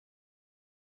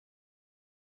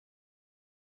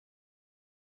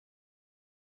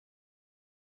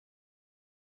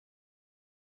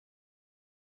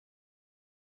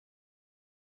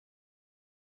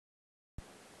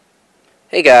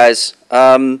Hey guys,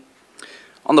 on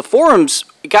the forums,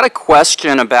 we got a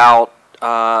question about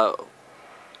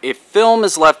if film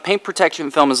is left, paint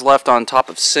protection film is left on top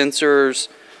of sensors,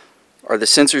 are the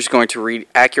sensors going to read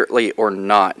accurately or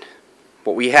not?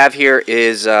 What we have here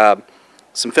is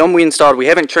some film we installed. We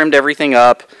haven't trimmed everything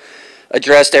up,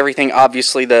 addressed everything.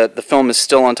 Obviously, the film is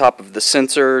still on top of the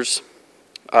sensors.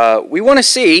 We want to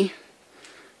see,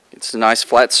 it's a nice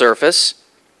flat surface,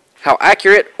 how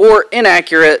accurate or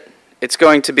inaccurate it's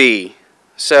going to be.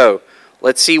 So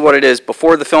let's see what it is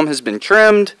before the film has been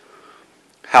trimmed,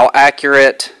 how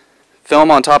accurate film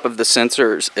on top of the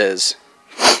sensors is.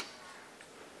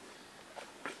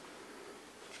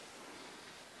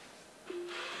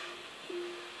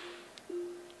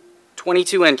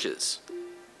 "22 inches.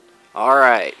 All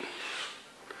right.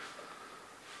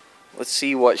 Let's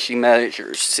see what she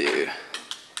measures to.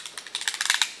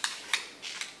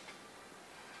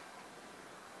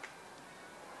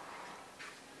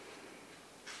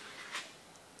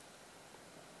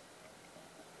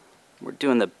 We're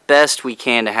doing the best we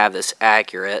can to have this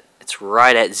accurate. It's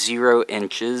right at 0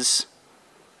 inches.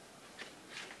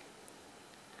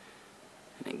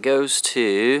 And it goes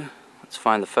to, let's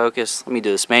find the focus. Let me do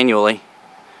this manually.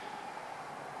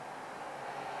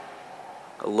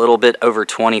 A little bit over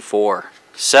 24.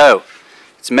 So,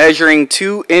 it's measuring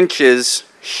 2 inches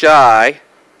shy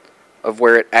of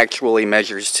where it actually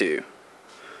measures to.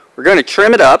 We're going to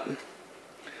trim it up.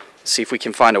 See if we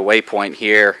can find a waypoint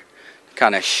here.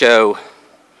 Kind of show.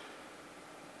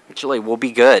 Actually, we'll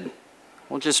be good.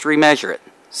 We'll just remeasure it,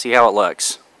 see how it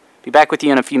looks. Be back with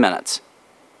you in a few minutes.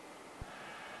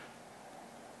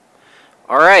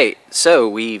 Alright, so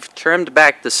we've trimmed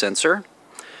back the sensor.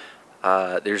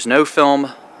 There's no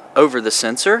film over the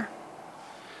sensor.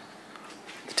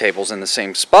 The table's in the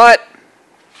same spot.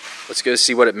 Let's go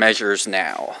see what it measures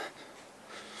now.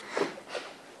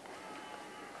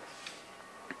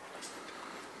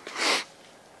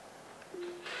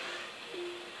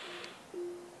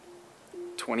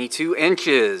 "22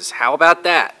 inches. How about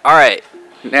that? Alright,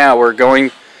 now we're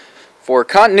going, for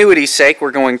continuity's sake,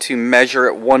 we're going to measure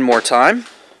it one more time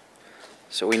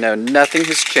so we know nothing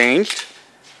has changed.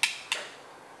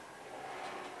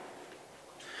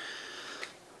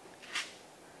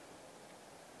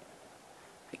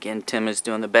 Again, Tim is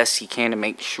doing the best he can to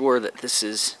make sure that this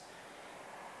is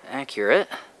accurate.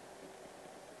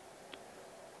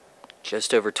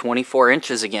 Just over 24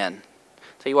 inches again.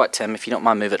 Tell you what, Tim, if you don't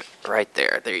mind, move it right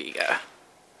there. There you go.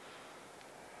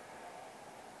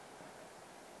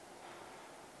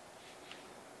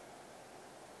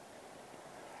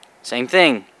 Same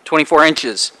thing, 24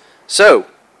 inches. So,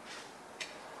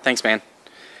 thanks, man.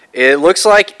 It looks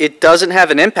like it doesn't have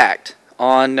an impact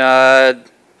on the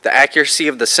accuracy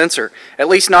of the sensor. At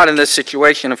least not in this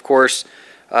situation, of course.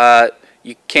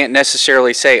 You can't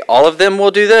necessarily say all of them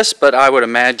will do this, but I would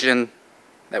imagine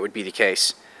that would be the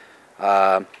case.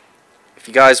 If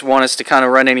you guys want us to kind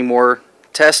of run any more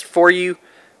tests for you,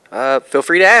 feel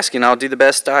free to ask and I'll do the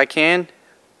best I can.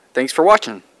 Thanks for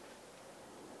watching.